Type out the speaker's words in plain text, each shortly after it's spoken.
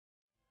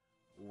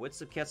What's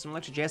up, cats? I'm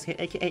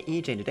ElectricJazzcat, aka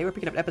EJ. Today we're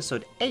picking up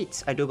episode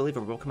 8, I do believe,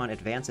 of Pokemon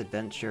Advance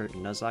Adventure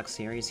Nuzlocke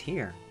series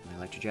here on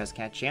the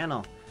ElectricJazzcat channel.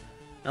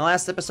 In the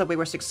last episode, we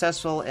were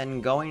successful in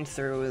going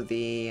through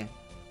the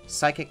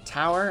Psychic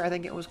Tower, I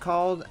think it was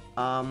called.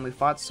 We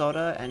fought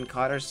Soda and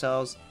caught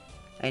ourselves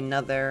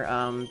another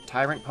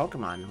Tyrant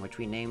Pokemon, which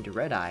we named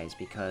Red Eyes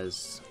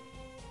because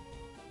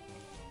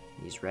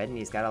he's red and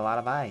he's got a lot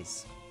of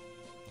eyes.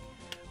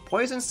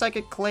 Poison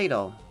Psychic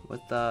Claydol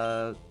with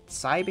the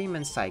Psybeam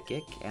and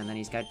Psychic, and then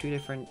he's got two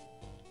different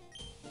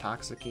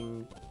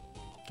toxicing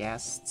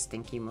gas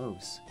stinky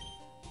moves.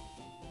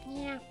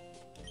 Yeah.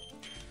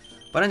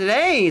 But in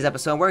today's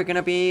episode, we're going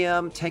to be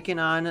taking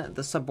on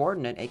the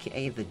subordinate,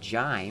 aka the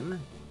Gyme.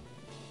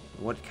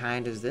 What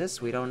kind is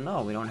this? We don't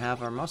know. We don't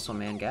have our Muscle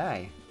Man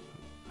guy.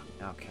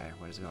 Okay,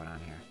 what is going on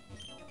here?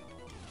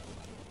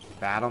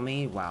 Battle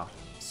me? Wow.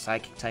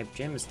 Psychic type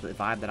gym is the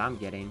vibe that I'm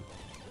getting.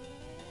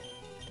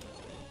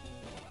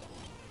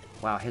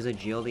 Wow, his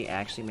agility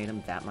actually made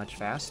him that much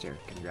faster.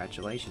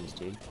 Congratulations,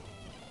 dude.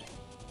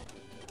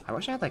 I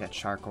wish I had like a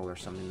charcoal or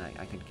something that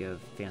I could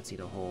give Fancy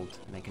to hold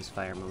and make his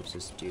fire moves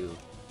just do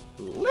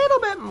a little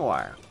bit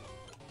more.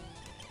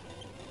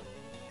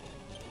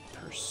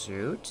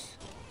 Pursuit?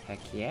 Heck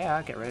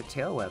yeah, get rid of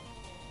Tail Whip.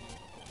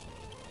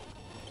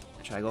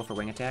 Should I go for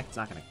Wing Attack? It's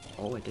not gonna...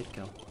 Oh, it did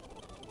kill.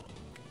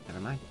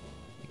 Never mind.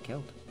 It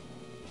killed.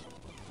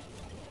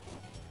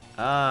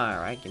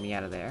 Alright, get me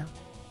out of there.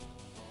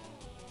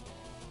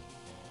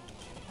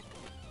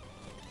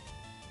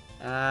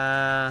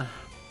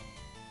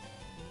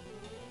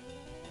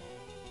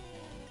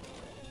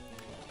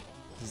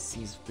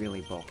 He's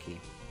really bulky.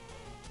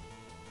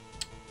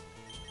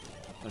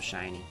 So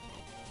shiny.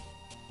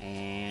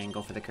 And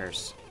go for the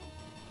curse.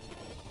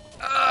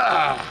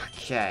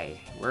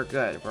 Okay, we're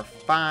good. We're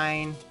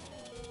fine.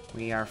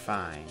 We are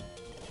fine.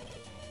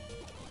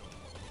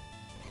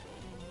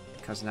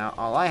 Because now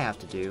all I have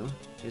to do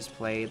is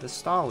play the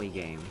Stally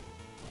game.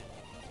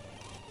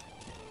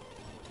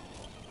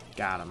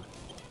 Got him.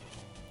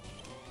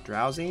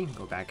 Drowsy,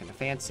 go back into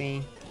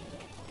Fancy.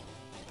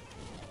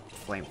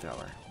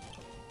 Flamethrower.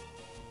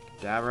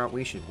 Davra,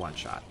 we should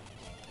one-shot.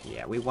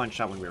 Yeah, we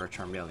one-shot when we were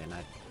Charmeleon.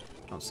 I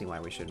don't see why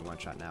we shouldn't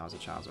one-shot now as a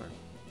Charizard.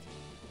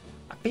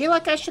 I feel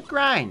like I should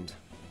grind.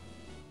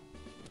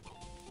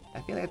 I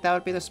feel like that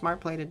would be the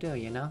smart play to do,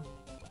 you know?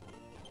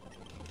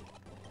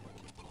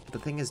 But the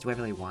thing is, do I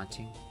really want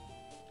to?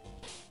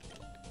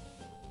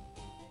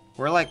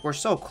 We're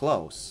so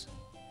close.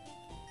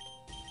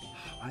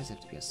 Why does it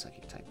have to be a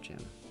Psychic type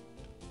gym?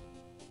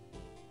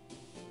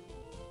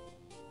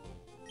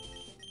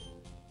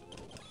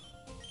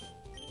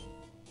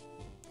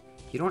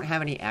 You don't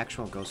have any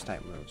actual ghost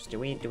type moves. Do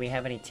we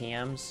have any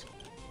TMs?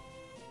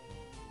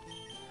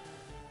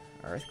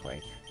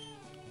 Earthquake.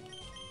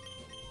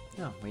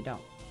 No, we don't.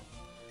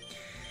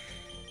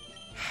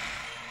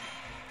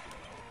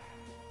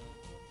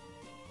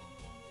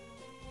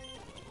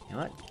 You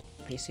know what?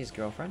 PC's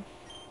girlfriend.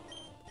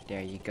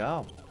 There you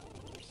go.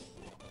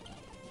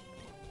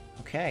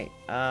 Okay,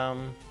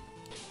 and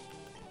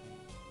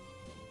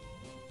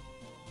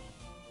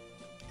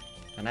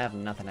I have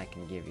nothing I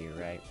can give you,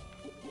 right?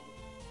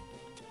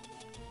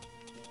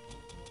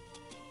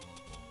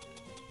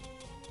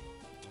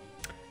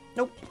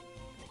 Nope.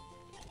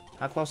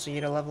 How close are you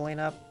to leveling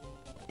up?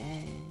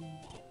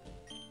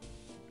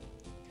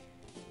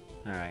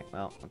 Alright,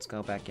 well, let's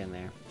go back in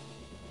there.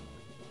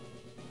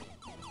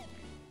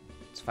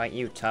 Let's fight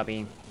you,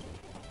 Tubby.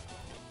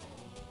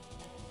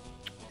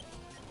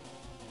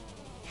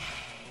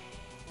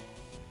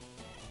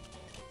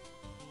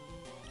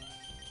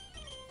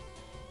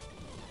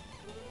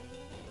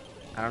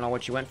 I don't know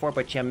what you went for,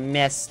 but you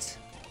missed.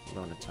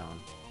 Lunatone.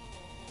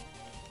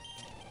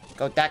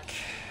 Go, duck.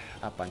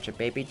 A bunch of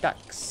baby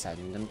ducks.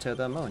 Send them to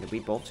the moon. Did we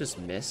both just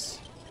miss?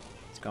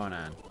 What's going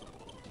on?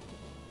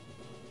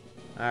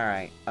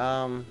 Alright,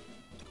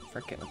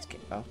 frick it, let's get...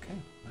 Okay.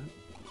 Well,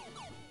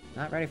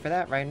 not ready for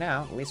that right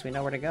now. At least we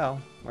know where to go.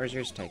 Where's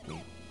yours take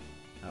me?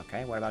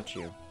 Okay, what about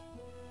you?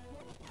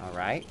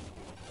 Alright.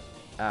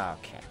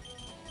 Okay.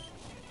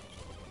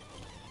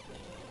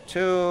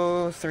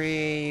 2,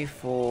 3,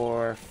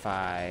 4,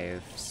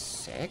 5,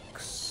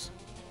 6...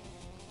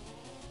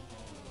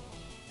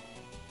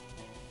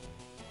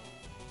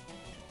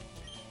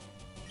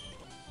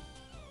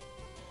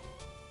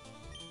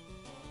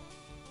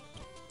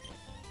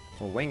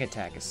 Well, Wing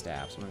Attack is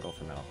Stab, so I'm gonna go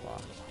for Metal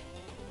Claw.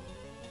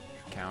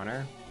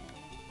 Counter.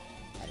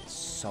 That is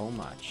so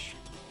much.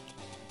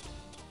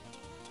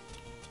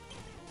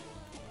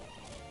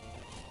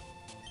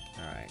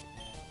 Alright.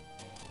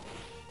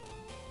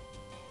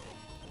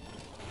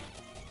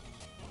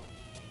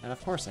 And of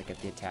course I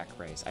get the attack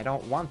raise. I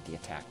don't want the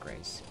attack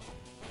raise.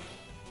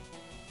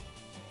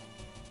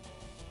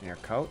 Mirror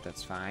Coat,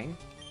 that's fine.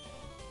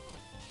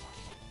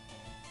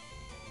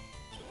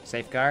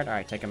 Safeguard?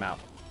 Alright, take him out.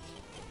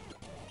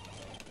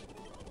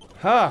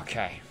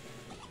 Okay.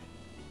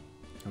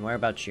 And where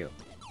about you?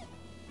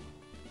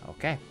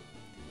 Okay.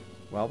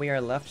 Well, we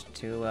are left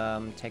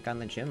to take on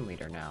the gym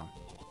leader now.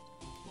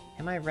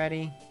 Am I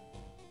ready?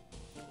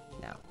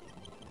 No.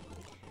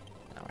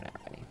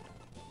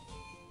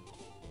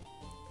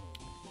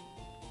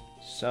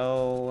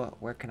 So,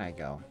 where can I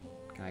go?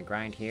 Can I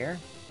grind here?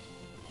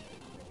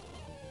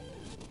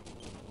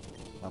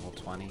 Level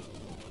 20. Are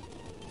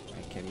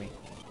you kidding me?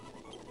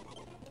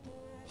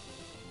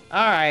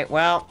 Alright,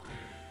 well.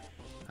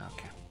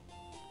 Okay.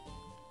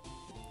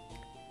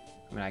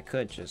 I mean, I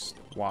could just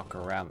walk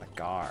around the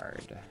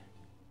guard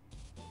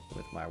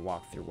with my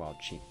walk-through wall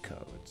cheat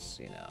codes,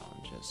 you know,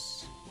 and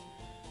just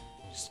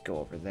go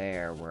over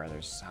there where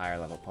there's higher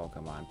level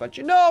Pokemon. But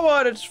you know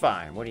what? It's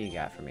fine. What do you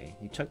got for me?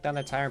 You took down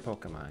the tyrant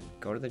Pokemon.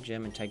 Go to the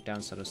gym and take down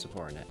Soda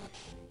Subordinate.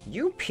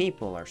 You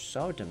people are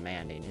so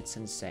demanding. It's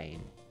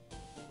insane.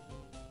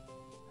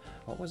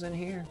 What was in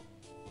here?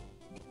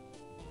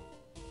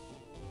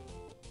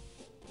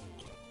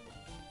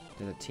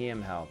 Did the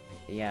TM help?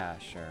 Yeah,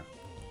 sure.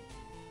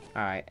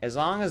 Alright, as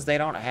long as they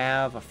don't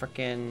have a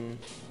frickin'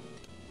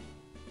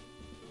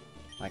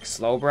 like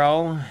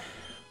Slowbro,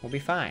 we'll be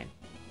fine.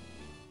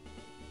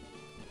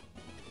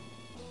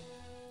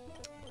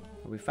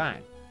 We'll be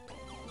fine.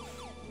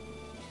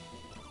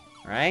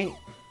 Right?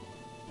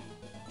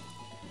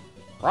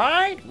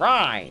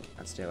 Right!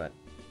 Let's do it.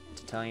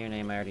 To tell your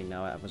name, I already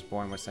know it. I was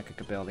born with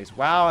psychic abilities.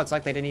 Wow, it's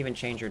like they didn't even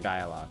change your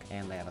dialogue.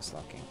 And they have a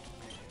Slowking.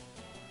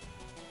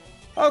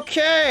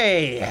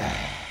 Okay!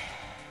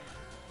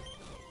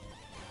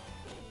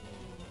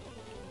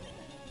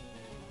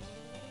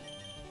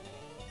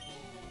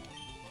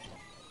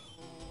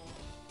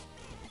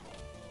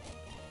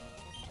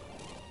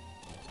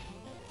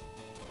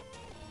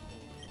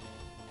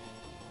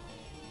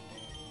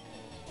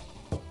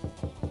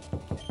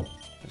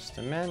 Just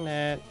a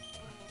minute.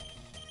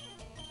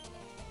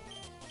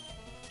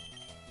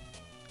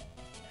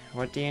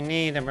 What do you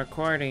need? I'm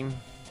recording.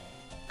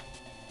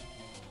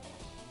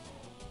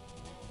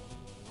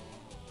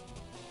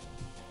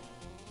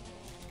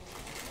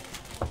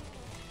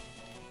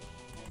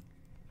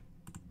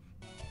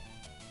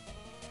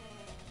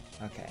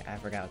 Okay, I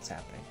forgot what's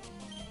happening.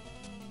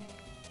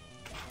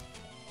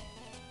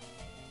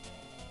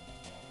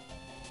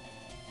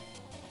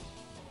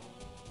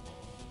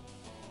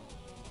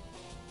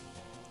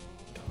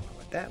 Don't know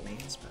what that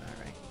means, but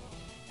alright.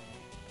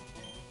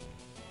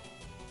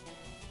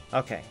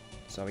 Okay,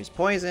 so he's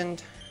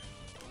poisoned.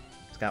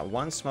 He's got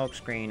one smoke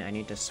screen. I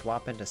need to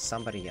swap into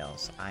somebody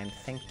else. I'm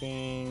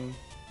thinking...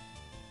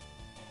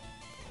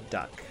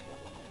 Duck.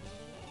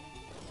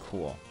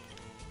 Cool.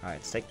 Alright,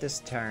 let's take this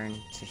turn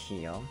to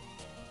heal.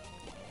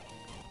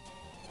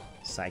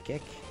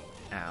 Psychic.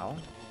 Ow.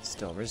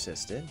 Still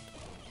resisted.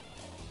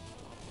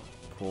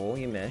 Cool,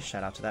 you missed.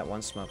 Shout out to that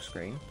one smoke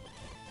screen.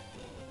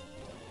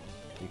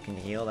 You can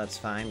heal, that's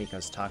fine,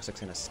 because Toxic's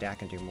gonna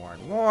stack and do more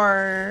and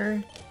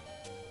more.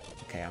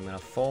 Okay, I'm gonna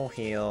full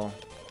heal.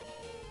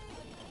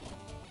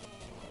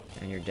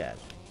 And you're dead.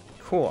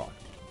 Cool.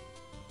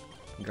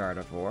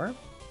 Gardevoir.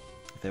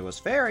 If it was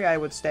Fairy, I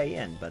would stay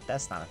in, but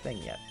that's not a thing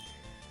yet.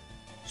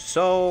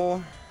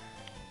 So...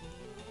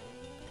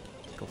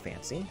 let's go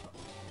Fancy.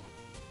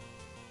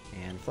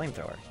 And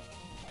Flamethrower.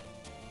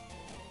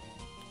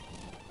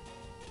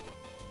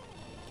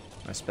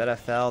 My Speta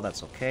fell,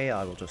 that's okay.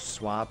 I will just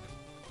swap.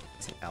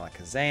 It's an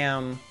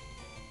Alakazam.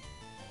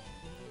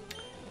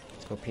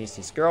 Let's go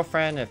PC's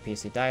girlfriend. If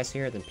PC dies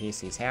here, then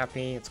PC's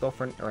happy. Let's go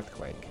for an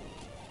Earthquake.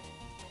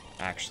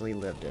 Actually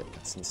lived it.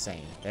 That's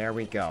insane. There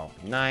we go.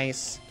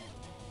 Nice.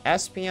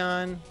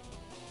 Espeon.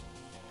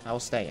 I will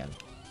stay in.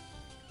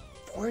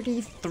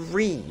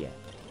 43!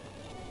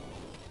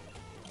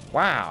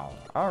 Wow.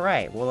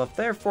 Alright, well if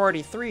they're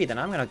 43, then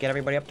I'm gonna get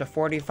everybody up to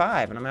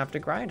 45, and I'm gonna have to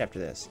grind after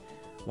this.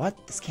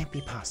 What? This can't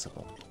be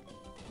possible.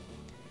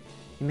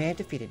 You may have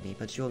defeated me,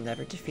 but you will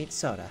never defeat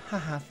Soda.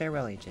 Haha,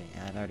 farewell, EJ.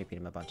 Yeah, I've already beat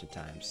him a bunch of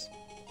times.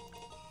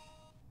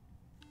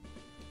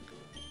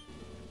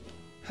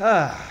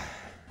 Alright,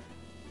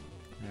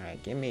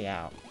 get me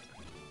out.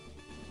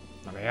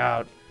 Let me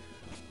out.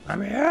 Let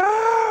me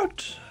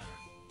out!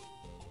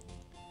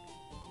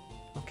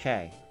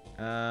 Okay.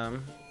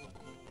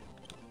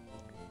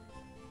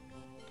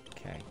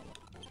 Okay.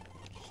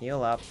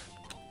 Heal up.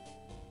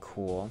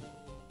 Cool.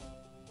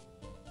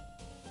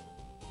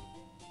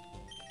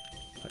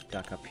 Put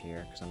Duck up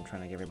here, because I'm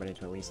trying to get everybody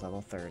to at least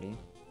level 30.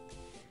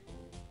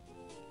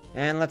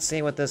 And let's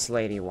see what this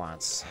lady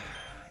wants.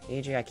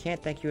 AJ, I can't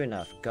thank you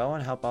enough. Go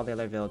and help all the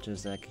other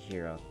villages like a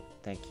hero.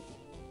 Thank you.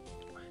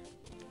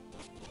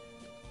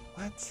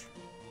 What?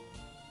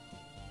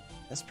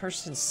 This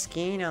person's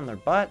skiing on their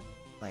butt?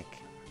 Like,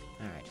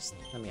 alright, just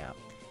let me out.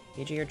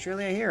 EJ, you're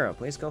truly a hero.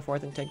 Please go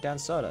forth and take down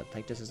Soda.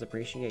 Take this as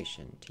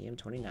appreciation.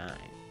 TM29.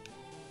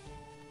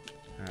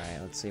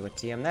 Alright, let's see what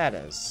TM that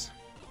is.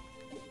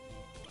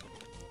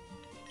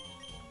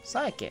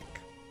 Psychic.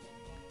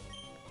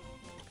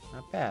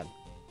 Not bad.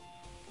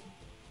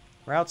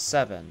 Route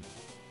 7.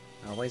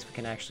 At least we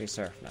can actually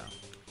surf now.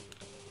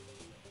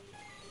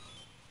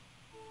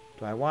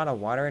 Do I want a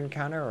water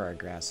encounter or a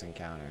grass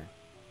encounter?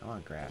 I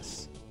want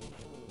grass.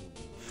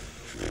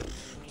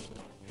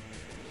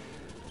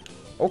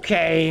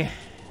 Okay.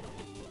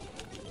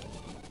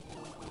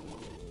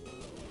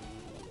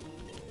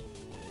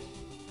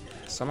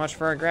 So much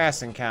for a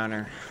grass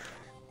encounter.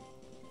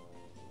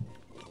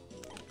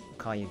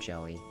 call you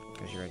Jelly,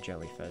 because you're a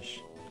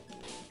jellyfish.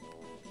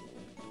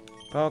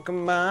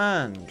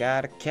 Pokemon,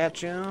 gotta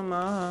catch 'em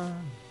all.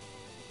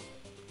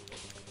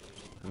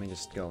 Let me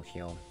just go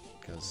heal,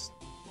 because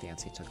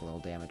Fancy took a little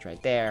damage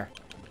right there.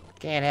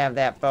 Can't have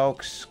that,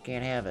 folks.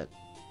 Can't have it.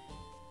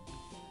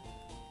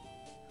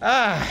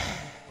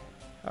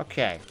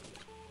 Okay.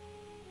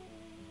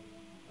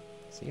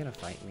 Is he gonna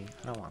fight me?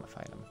 I don't want to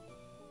fight him.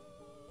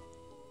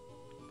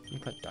 Let me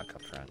put Duck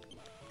up front.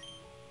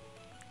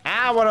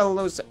 Ah, what a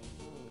loser!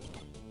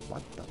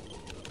 What the?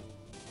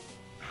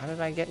 How did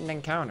I get an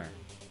encounter?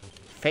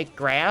 Fake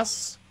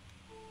grass?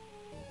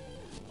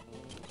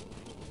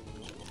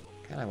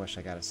 Kinda wish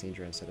I got a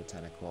Seedra instead of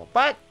Tentacool.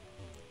 But!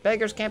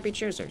 Beggars can't be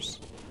choosers.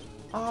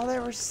 Oh,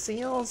 there were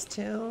seals,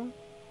 too.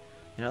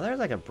 You know, there's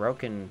like a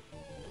broken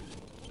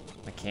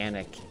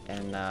mechanic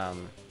in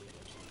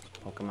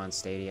Pokemon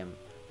Stadium.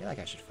 I feel like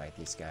I should fight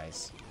these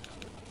guys.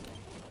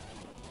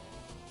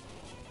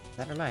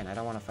 Never mind, I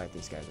don't want to fight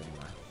these guys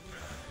anymore.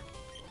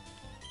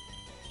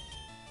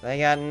 They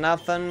got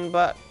nothing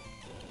but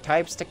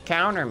types to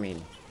counter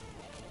me.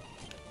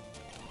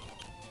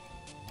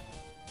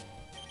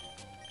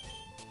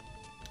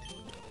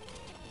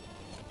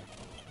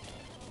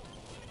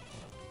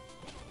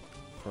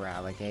 For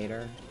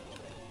alligator.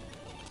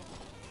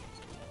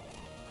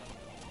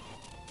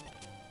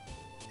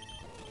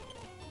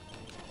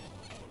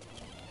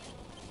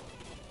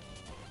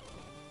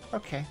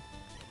 Okay.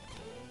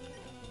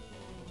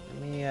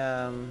 Let me,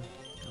 I want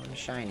a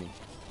shiny.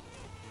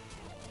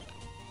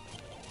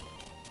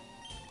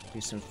 Do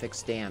some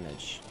fixed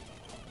damage.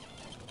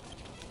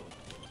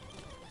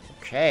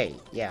 Okay,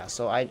 yeah,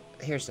 so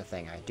here's the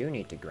thing, I do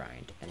need to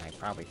grind, and I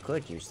probably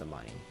could use the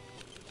money.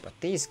 But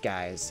these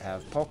guys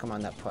have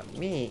Pokemon that put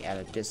me at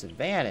a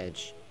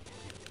disadvantage,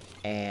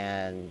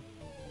 and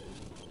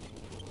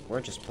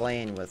we're just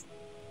playing with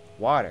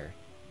water.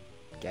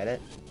 Get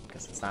it?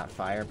 Because it's not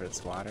fire, but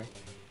it's water.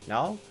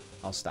 No?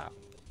 I'll stop.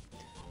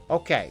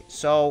 Okay,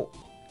 so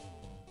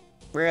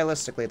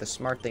realistically, the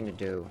smart thing to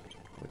do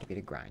would be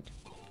to grind.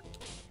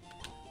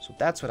 So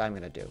that's what I'm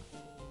going to do.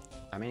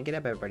 I'm going to get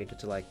up everybody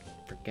to like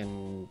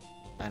freaking,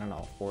 I don't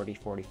know, 40,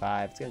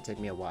 45. It's going to take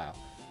me a while.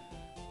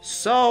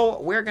 So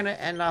we're going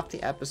to end off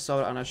the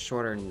episode on a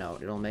shorter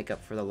note. It'll make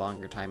up for the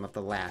longer time of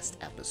the last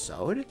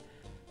episode.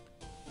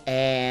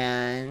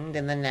 And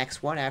in the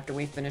next one, after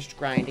we finished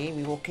grinding,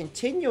 we will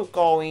continue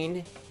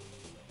going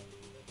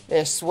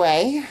this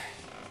way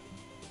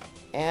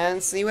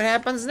and see what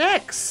happens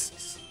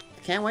next.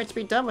 Can't wait to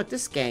be done with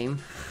this game.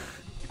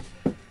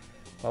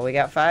 Well, we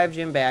got 5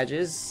 gym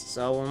badges,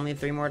 so only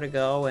 3 more to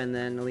go, and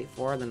then Elite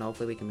 4, then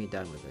hopefully we can be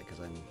done with it, because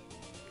I'm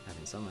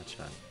having so much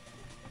fun.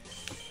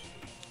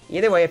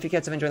 Either way, if you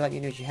guys have enjoyed, let me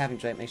know if you have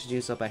enjoyed, make sure to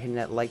do so by hitting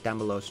that like down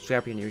below,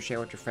 subscribe if you're new, share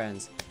with your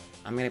friends.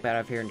 I'm gonna get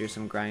out of here and do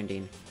some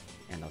grinding,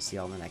 and I'll see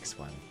y'all in the next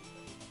one.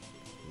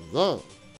 Yeah.